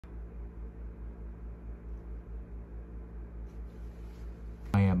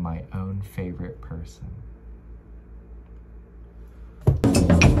I am my own favorite person.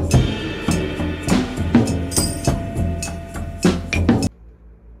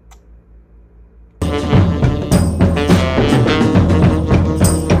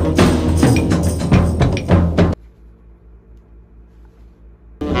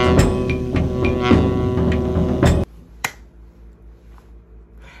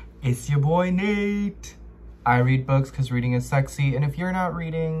 It's your boy Nate. I read books because reading is sexy, and if you're not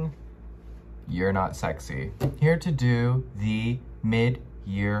reading, you're not sexy. Here to do the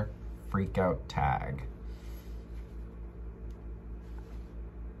mid-year freakout tag.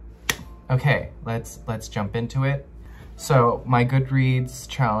 Okay, let's jump into it. So my Goodreads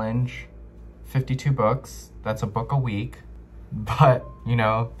challenge, 52 books. That's a book a week. But, you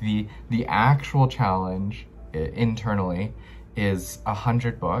know, the actual challenge internally is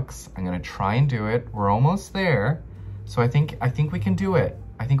 100 books. I'm gonna try and do it. We're almost there. So I think we can do it.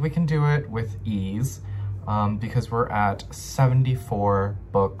 I think we can do it with ease because we're at 74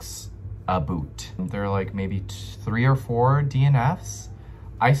 books a boot. There are like maybe 3 or 4 DNFs.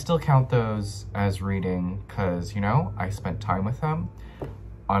 I still count those as reading because, you know, I spent time with them.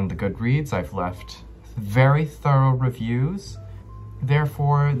 On the Goodreads, I've left very thorough reviews.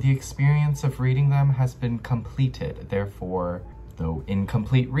 Therefore, the experience of reading them has been completed. Therefore, though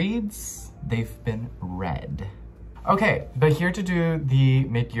incomplete reads, they've been read. Okay, but here to do the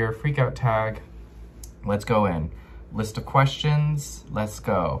mid-year freakout tag, let's go in. List of questions, let's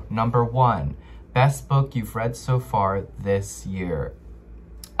go. Number 1, best book you've read so far this year.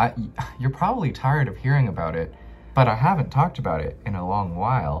 You're probably tired of hearing about it, but I haven't talked about it in a long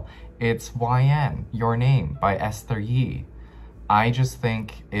while. It's YN, Your Name by Esther Yi. I just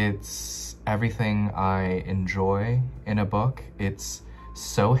think it's everything I enjoy in a book. It's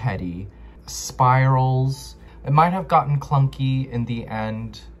so heady, spirals. It might have gotten clunky in the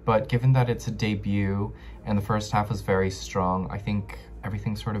end, but given that it's a debut and the first half was very strong, I think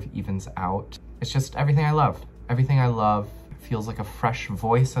everything sort of evens out. It's just everything I love. Everything I love. It feels like a fresh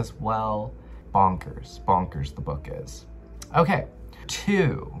voice as well. Bonkers. Bonkers the book is. Okay,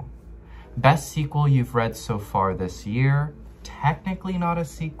 2. Best sequel you've read so far this year. Technically not a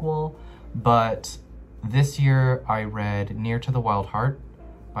sequel, but this year I read Near to the Wild Heart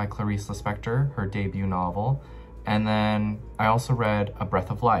by Clarice Lispector, her debut novel, and then I also read A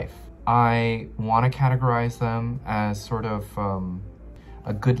Breath of Life. I want to categorize them as sort of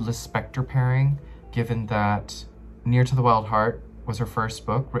a good Lispector pairing, given that Near to the Wild Heart was her first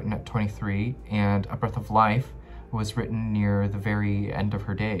book, written at 23, and A Breath of Life was written near the very end of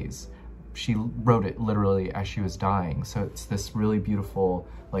her days. She wrote it literally as she was dying. So it's this really beautiful,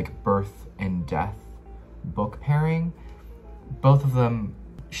 like, birth and death book pairing. Both of them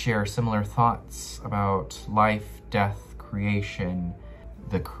share similar thoughts about life, death, creation,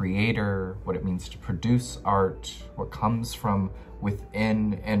 the creator, what it means to produce art, what comes from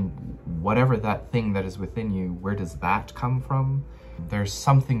within, and whatever that thing that is within you, where does that come from? There's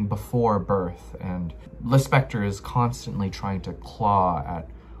something before birth, and Lispector is constantly trying to claw at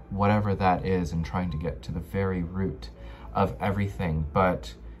whatever that is and trying to get to the very root of everything.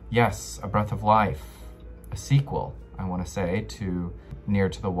 But yes, A Breath of Life, a sequel, I want to say, to Near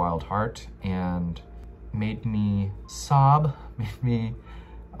to the Wild Heart, and made me sob, made me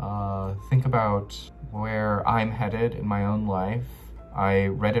think about where I'm headed in my own life. I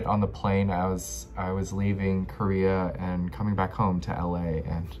read it on the plane as I was leaving Korea and coming back home to LA,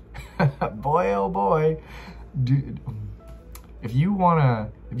 and boy oh boy, dude, if you wanna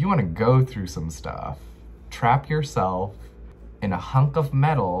go through some stuff, trap yourself in a hunk of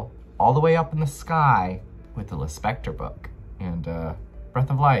metal all the way up in the sky with the Lispector book. And Breath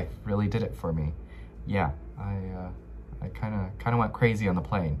of Life really did it for me. Yeah, I kinda went crazy on the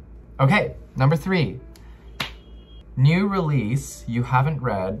plane. Okay, number 3. New release you haven't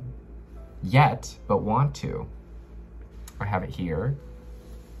read yet, but want to. I have it here.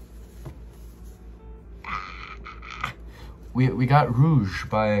 We got Rouge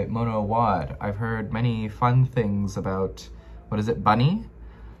by Mona Awad. I've heard many fun things about, what is it, Bunny?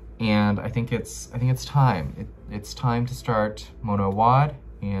 And I think it's time. It's time to start Mona Awad,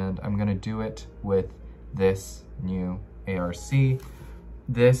 and I'm gonna do it with this new ARC.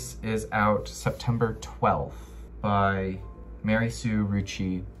 This is out September 12th by Mary Sue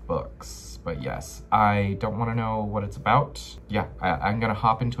Rucci Books. But yes, I don't want to know what it's about. Yeah, I'm gonna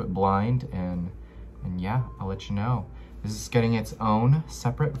hop into it blind, and yeah, I'll let you know. This is getting its own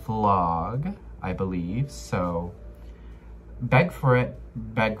separate vlog, I believe, so beg for it,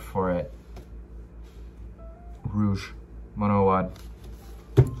 beg for it. Rouge, Mona Awad.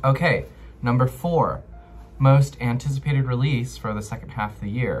 Okay, number 4. most anticipated release for the second half of the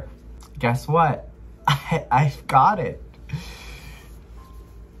year. Guess what? I've got it.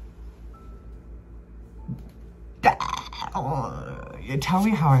 Tell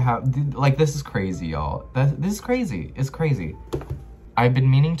me how I have, like, this is crazy, y'all. This is crazy. It's crazy. I've been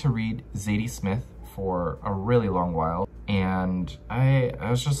meaning to read Zadie Smith for a really long while, and I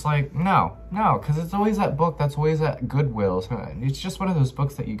was just like, no, because it's always that book that's always at Goodwill. So it's just one of those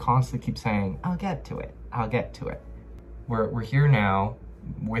books that you constantly keep saying, I'll get to it, I'll get to it. We're here now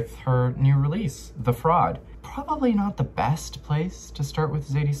with her new release, The Fraud. Probably not the best place to start with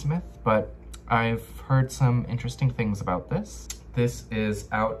Zadie Smith, but I've heard some interesting things about this. This is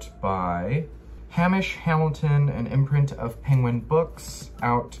out by Hamish Hamilton, an imprint of Penguin Books,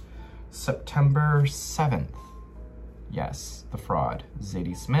 out September 7th. Yes, The Fraud,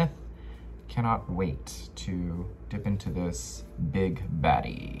 Zadie Smith. Cannot wait to dip into this big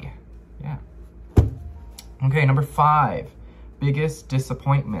baddie. Yeah. Okay, number 5, biggest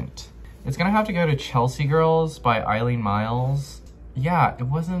disappointment. It's gonna have to go to Chelsea Girls by Eileen Myles. Yeah, it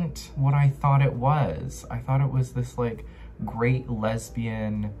wasn't what I thought it was. I thought it was this like great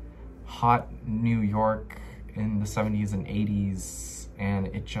lesbian, hot New York in the 70s and 80s, and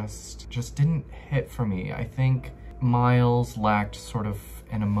it just didn't hit for me. I think Myles lacked sort of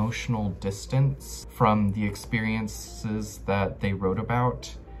an emotional distance from the experiences that they wrote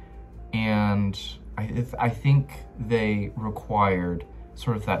about, and I think they required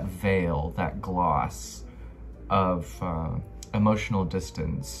sort of that veil, that gloss of emotional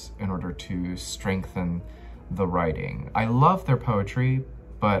distance in order to strengthen the writing. I love their poetry,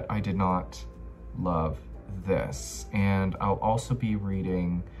 but I did not love this. And I'll also be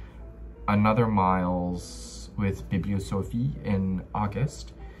reading another Myles with Bibliosophie in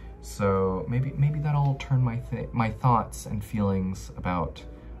August. So maybe that'll turn my thoughts and feelings about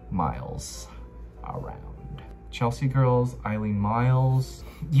Myles around. Chelsea Girls, Eileen Myles.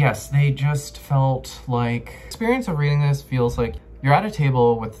 Yes, they just felt like, experience of reading this feels like you're at a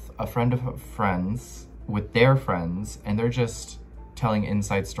table with a friend of friends, with their friends, and they're just telling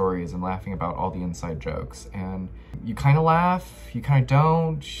inside stories and laughing about all the inside jokes. And you kind of laugh, you kind of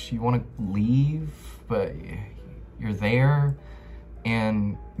don't, you want to leave, but you're there.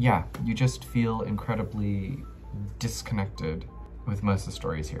 And yeah, you just feel incredibly disconnected with most of the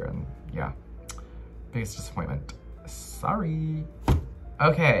stories here. And yeah, biggest disappointment. Sorry.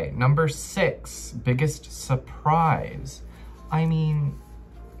 Okay, number 6, biggest surprise. I mean,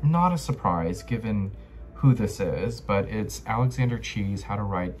 not a surprise given who this is, but it's Alexander Chee's How to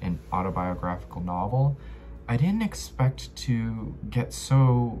Write an Autobiographical Novel. I didn't expect to get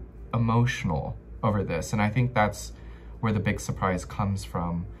so emotional over this, and I think that's where the big surprise comes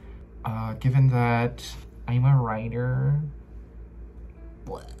from. Given that I'm a writer.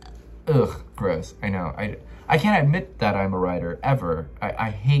 Ugh, gross, I know. I can't admit that I'm a writer, ever.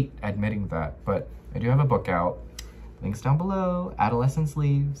 I hate admitting that, but I do have a book out. Links down below, Adolescence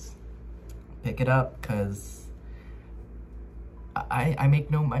Leaves. Pick it up, cause I make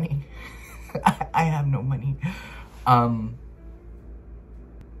no money. I have no money.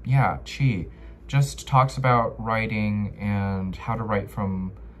 Yeah, Chi just talks about writing and how to write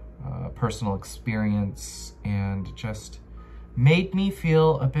from personal experience, and just made me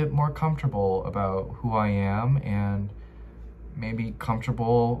feel a bit more comfortable about who I am, and maybe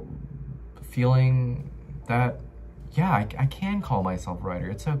comfortable feeling that, yeah, I can call myself a writer.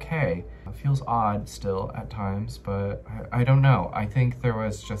 It's okay. It feels odd still at times, but I don't know. I think there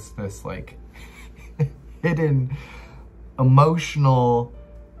was just this like hidden emotional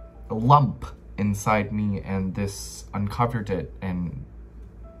lump inside me, and this uncovered it and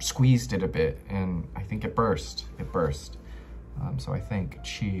squeezed it a bit, and I think it burst. So I thank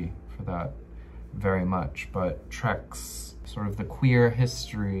Chi for that very much. But Trek's sort of the queer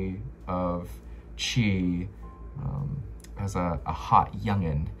history of Chi as a hot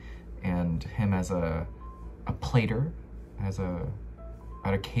youngin', and him as a plater, at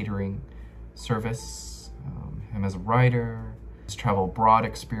a catering service, him as a writer, his travel abroad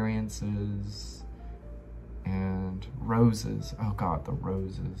experiences, and roses. Oh God, the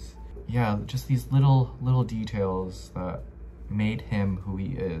roses. Yeah, just these little details that made him who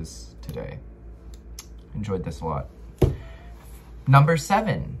he is today. Enjoyed this a lot. Number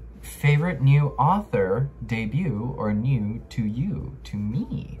 7, favorite new author debut or new to you, to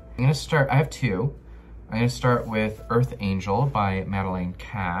me. I'm gonna start, I have 2. I'm gonna start with Earth Angel by Madeleine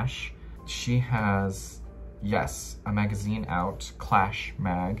Cash. She has, yes, a magazine out, Clash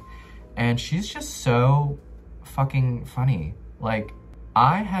Mag, and she's just so fucking funny. Like,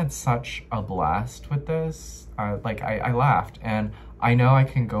 I had such a blast with this. I laughed, and I know I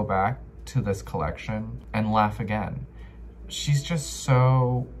can go back to this collection and laugh again. She's just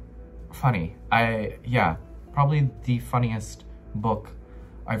so funny. Yeah, probably the funniest book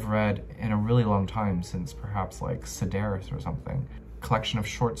I've read in a really long time, since perhaps like Sedaris or something. Collection of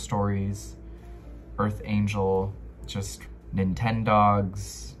short stories, Earth Angel, just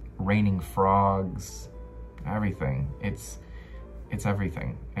Nintendogs, Raining Frogs, everything. It's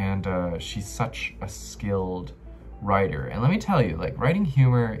everything. And she's such a skilled writer. And let me tell you, like, writing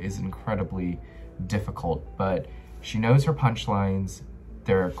humor is incredibly difficult, but she knows her punchlines.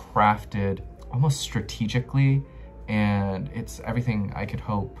 They're crafted almost strategically, and it's everything I could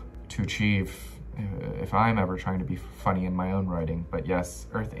hope to achieve if I'm ever trying to be funny in my own writing. But yes,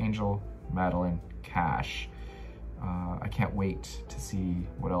 Earth Angel, Madeline Cash. I can't wait to see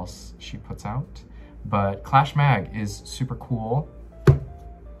what else she puts out. But Clash Mag is super cool.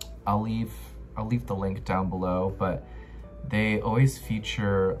 I'll leave the link down below, but they always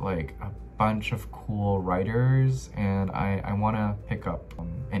feature like a bunch of cool writers, and I want to pick up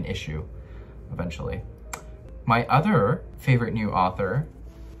an issue eventually. My other favorite new author,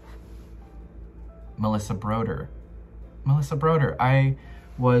 Melissa Broder. Melissa Broder, I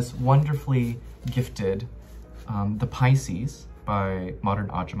was wonderfully gifted The Pisces by Modern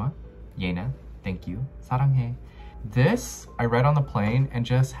Ajuma. Yena, thank you. 사랑해. This I read on the plane and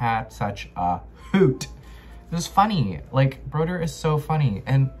just had such a hoot. It was funny. Like, Broder is so funny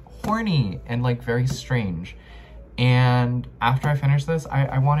and horny and like very strange. And after I finished this,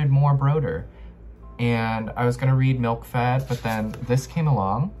 I wanted more Broder. And I was gonna read Milk Fed, but then this came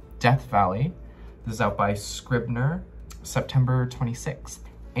along, Death Valley. This is out by Scribner, September 26th.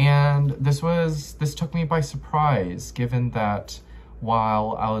 And this took me by surprise, given that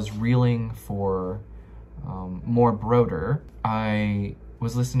while I was reeling for more Broder, I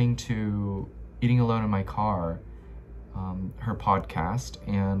was listening to Eating Alone in My Car, her podcast,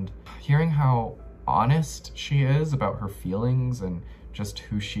 and hearing how honest she is about her feelings and just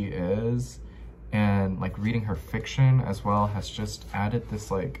who she is, and like reading her fiction as well has just added this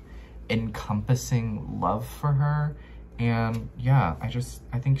like encompassing love for her. And yeah,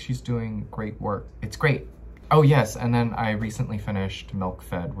 I think she's doing great work. It's great. Oh yes, and then I recently finished Milk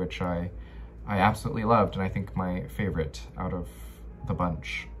Fed, which I absolutely loved, and I think my favorite out of the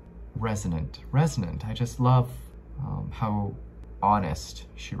bunch. Resonant. I just love how honest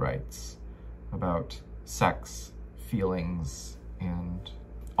she writes about sex, feelings, and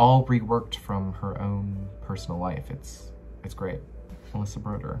all reworked from her own personal life. It's great. Melissa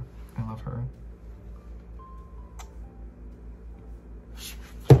Broder, I love her.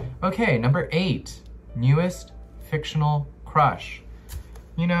 Okay, number 8, newest fictional crush.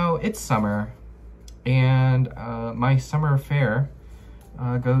 You know, it's summer, and my summer affair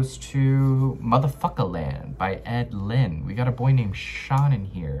goes to Motherfuckerland by Ed Lin. We got a boy named Sean in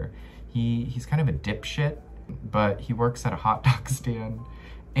here. He's kind of a dipshit, but he works at a hot dog stand.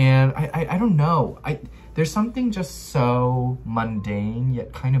 And I don't know, there's something just so mundane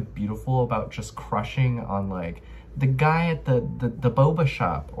yet kind of beautiful about just crushing on like the guy at the boba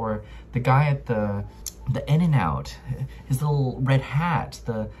shop, or the guy at the In-N-Out, his little red hat,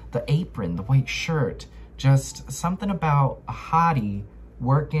 the apron, the white shirt. Just something about a hottie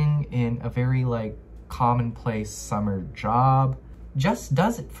working in a very like commonplace summer job just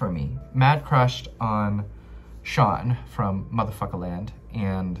does it for me. Mad crushed on Sean from Motherfuckerland,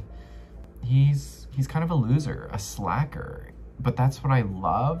 and he's kind of a loser, a slacker, but that's what I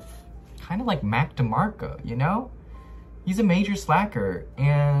love. Kind of like Mac DeMarco, you know? He's a major slacker,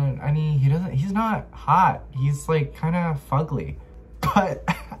 and I mean, he's not hot. He's like kind of fugly, but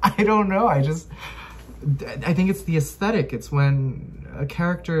I don't know. I think it's the aesthetic. It's when a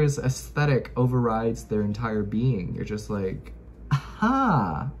character's aesthetic overrides their entire being. You're just like,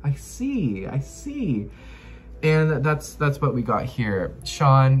 aha, I see. And that's what we got here.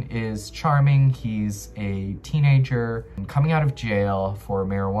 Sean is charming. He's a teenager coming out of jail for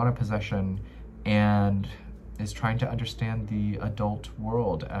marijuana possession and is trying to understand the adult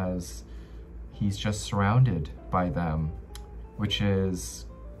world as he's just surrounded by them, which is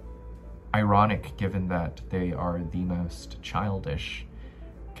ironic given that they are the most childish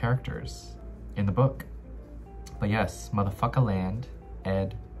characters in the book. But yes, Motherfuckerland,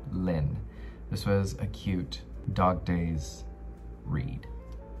 Ed Lin. This was a cute dog days read.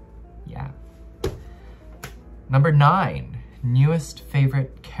 Yeah. Number 9, newest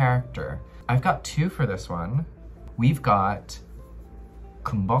favorite character. I've got 2 for this one. We've got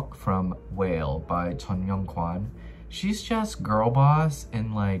Kumbok from Whale by Chun Young-kwan. She's just girl boss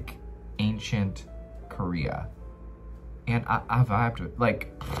in like ancient Korea. And I vibed with,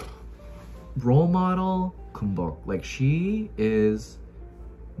 like, role model Kumbok. Like, she is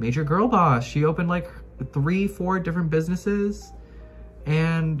major girl boss. She opened like 3-4 different businesses,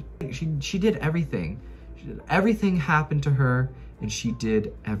 and she did everything. Everything happened to her, and she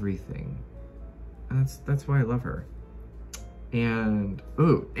did everything. And that's why I love her. And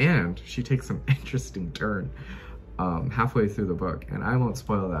she takes some interesting turn halfway through the book, and I won't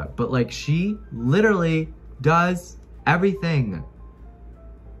spoil that. But like, she literally does everything.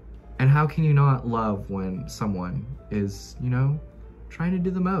 And how can you not love when someone is, you know, trying to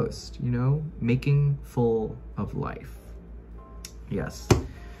do the most, you know, making full of life? Yes.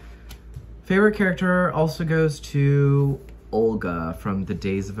 Favorite character also goes to Olga from The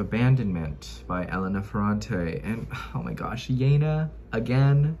Days of Abandonment by Elena Ferrante. And oh my gosh, Yena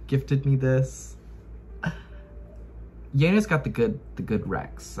again gifted me this. Yena's got the good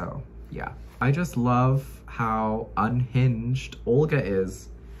recs, so yeah. I just love how unhinged Olga is,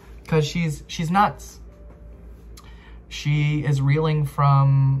 because she's nuts. She is reeling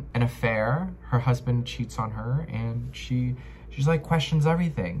from an affair. Her husband cheats on her, and she's like questions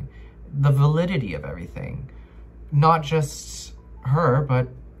everything, the validity of everything. Not just her, but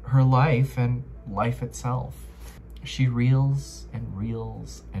her life and life itself. She reels and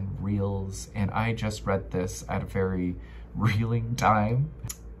reels and reels, and I just read this at a very reeling time.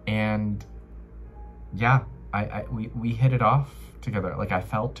 And yeah, we hit it off together. Like, I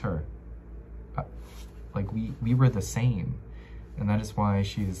felt her. Like, we were the same. And that is why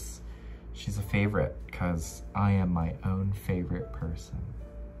she's a favorite, because I am my own favorite person.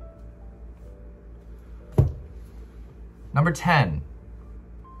 Number 10,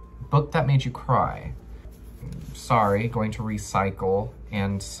 book that made you cry. Sorry, going to recycle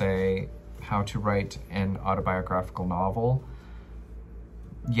and say how to write an autobiographical novel.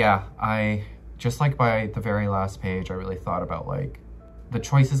 Yeah, just like by the very last page, I really thought about like the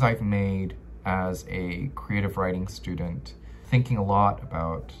choices I've made as a creative writing student, thinking a lot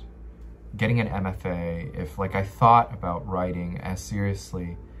about getting an MFA, if like I thought about writing as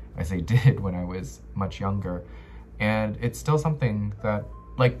seriously as I did when I was much younger. And it's still something that,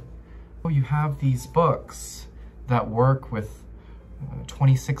 like, oh, you have these books that work with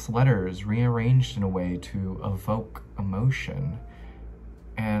 26 letters rearranged in a way to evoke emotion.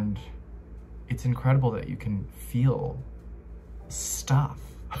 And it's incredible that you can feel stuff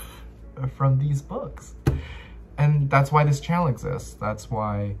from these books. And that's why this channel exists. That's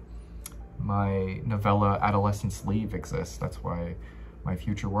why my novella Adolescence Leave exists. That's why my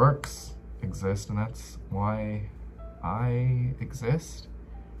future works exist. And that's why I exist.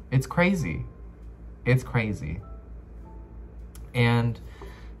 It's crazy. It's crazy. And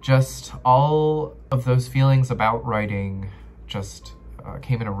just all of those feelings about writing just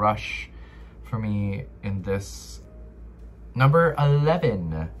came in a rush for me in this. Number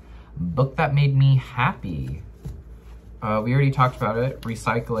 11, book that made me happy. We already talked about it,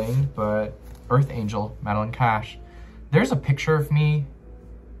 recycling, but Earth Angel, Madeline Cash. There's a picture of me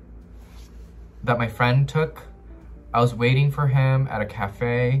that my friend took. I was waiting for him at a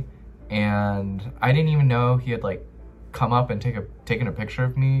cafe, and I didn't even know he had like come up and taken a picture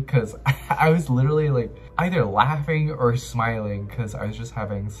of me, because I was literally like either laughing or smiling because I was just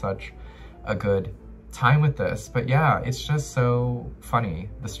having such a good time with this. But yeah, it's just so funny,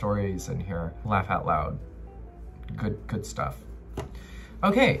 the stories in here. Laugh out loud. Good stuff.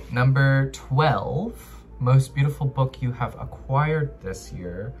 Okay, number 12, most beautiful book you have acquired this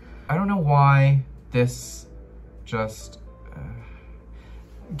year. I don't know why this just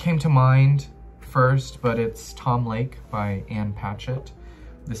came to mind first, but it's Tom Lake by Anne Patchett.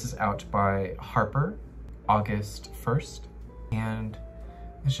 This is out by Harper, August 1st, and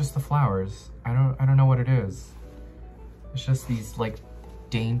it's just the flowers. I don't know what it is. It's just these like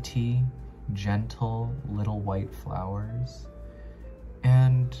dainty, gentle little white flowers.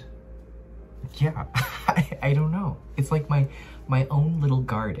 And yeah, I don't know. It's like my own little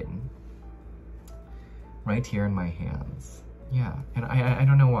garden right here in my hands. Yeah, and I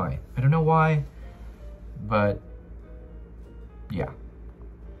don't know why. I don't know why, but yeah,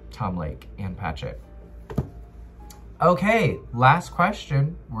 Tom Lake, Anne Patchett. Okay, last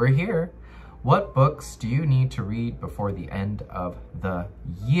question. We're here. What books do you need to read before the end of the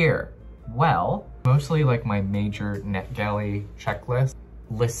year? Well, mostly like my major NetGalley checklist,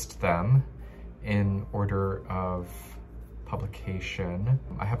 list them in order of publication.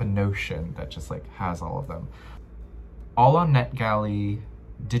 I have a Notion that just like has all of them. All on NetGalley,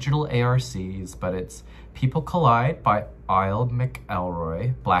 digital ARCs, but it's People Collide by Isle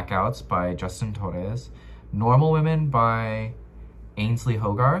McElroy, Blackouts by Justin Torres, Normal Women by Ainsley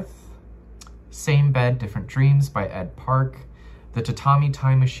Hogarth, Same Bed, Different Dreams by Ed Park, The Tatami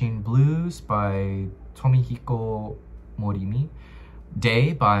Time Machine Blues by Tomihiko Morimi,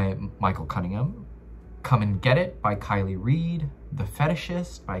 Day by Michael Cunningham, Come and Get It by Kylie Reed, The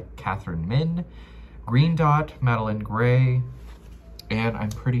Fetishist by Catherine Min, Green Dot, Madeline Gray, and I'm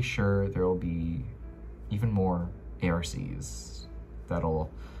pretty sure there will be even more ARCs that'll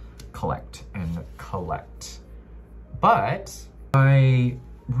collect and collect. But I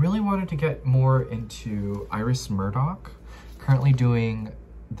really wanted to get more into Iris Murdoch, currently doing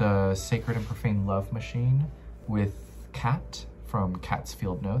the Sacred and Profane Love Machine with Kat from Kat's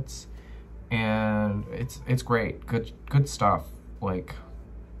Field Notes, and it's great, good stuff. Like,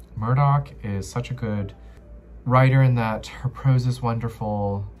 Murdoch is such a good writer in that her prose is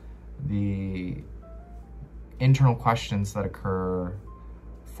wonderful. The internal questions that occur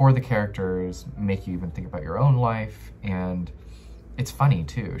for the characters make you even think about your own life, and it's funny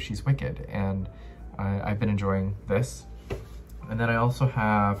too. She's wicked, and I've been enjoying this. And then I also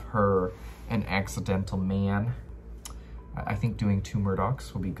have her An Accidental Man. I think doing 2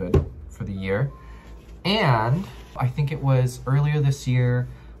 Murdochs will be good for the year. And I think it was earlier this year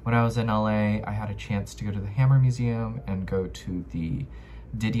when I was in LA, I had a chance to go to the Hammer Museum and go to the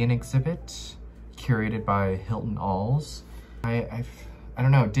Didion exhibit curated by Hilton Alls. I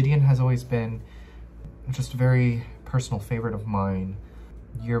don't know, Didion has always been just a very personal favorite of mine.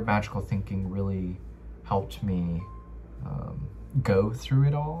 Your Magical Thinking really helped me go through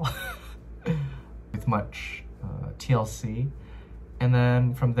it all with much TLC. And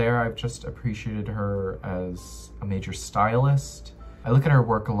then from there, I've just appreciated her as a major stylist. I look at her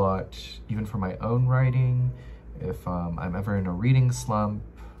work a lot, even for my own writing. If I'm ever in a reading slump,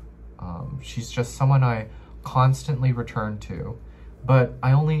 she's just someone I constantly return to. But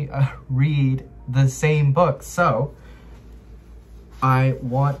I only read the same book, so I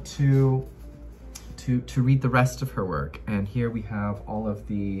want to read the rest of her work. And here we have all of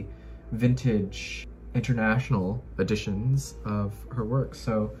the vintage international editions of her work.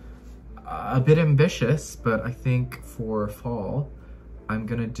 So a bit ambitious, but I think for fall, I'm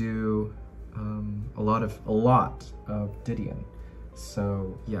gonna do a lot of Didion.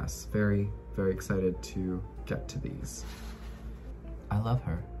 So yes, very, very excited to get to these. I love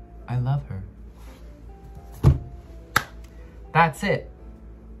her. I love her. That's it.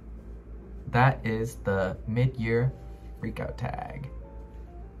 That is the mid-year freakout tag.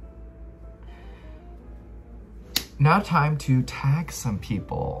 Now time to tag some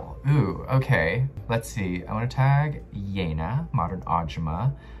people. Ooh, okay. Let's see. I want to tag Yena, Modern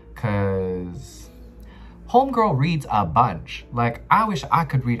Ajima, because Homegirl reads a bunch. Like, I wish I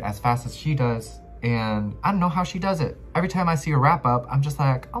could read as fast as she does, and I don't know how she does it. Every time I see a wrap up, I'm just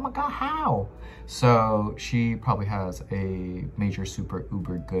like, oh my god, how? So she probably has a major super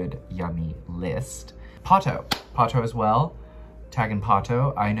uber good yummy list. Pato as well. Tagging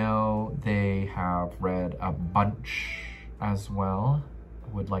Pato. I know they have read a bunch as well.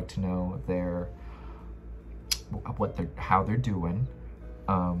 Would like to know how they're doing.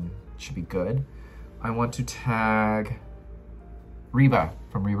 Should be good. I want to tag Reba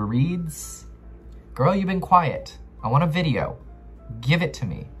from Reba Reads. Girl, you've been quiet. I want a video. Give it to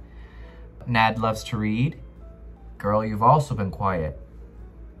me. Nad Loves to Read. Girl, you've also been quiet.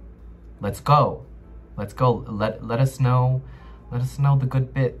 Let's go. Let's go. Let us know the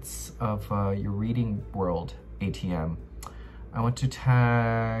good bits of your reading world, ATM. I want to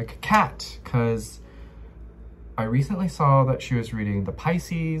tag Kat, because I recently saw that she was reading The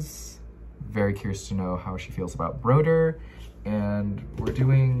Pisces. Very curious to know how she feels about Broder. And we're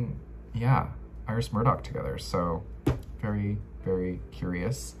doing, yeah, Iris Murdoch together. So very, very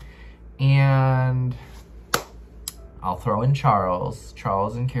curious. And I'll throw in Charles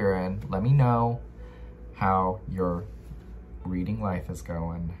and Kieran. Let me know how your reading life is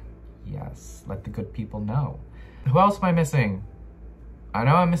going. Yes, let the good people know. Who else am I missing? I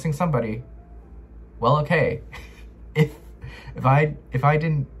know I'm missing somebody. Well, okay. If I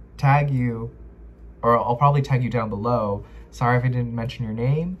didn't tag you, or I'll probably tag you down below. Sorry if I didn't mention your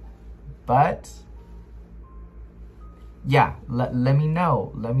name, but yeah, let me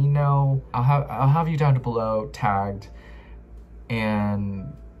know. Let me know. I'll have you down below tagged,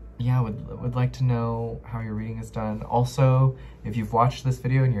 and yeah, would like to know how your reading is done. Also, if you've watched this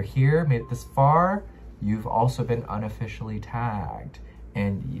video and you're here, made it this far, you've also been unofficially tagged,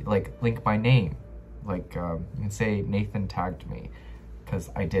 and like link my name. Like you can say Nathan tagged me,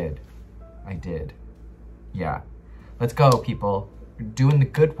 because I did. Yeah, let's go, people. We're doing the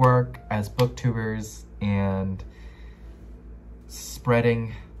good work as booktubers and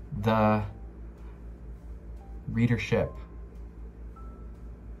spreading the readership.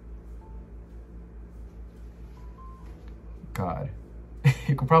 God,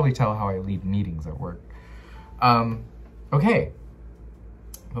 you can probably tell how I lead meetings at work. Okay,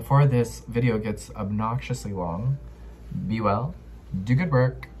 before this video gets obnoxiously long, be well, do good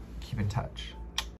work, keep in touch.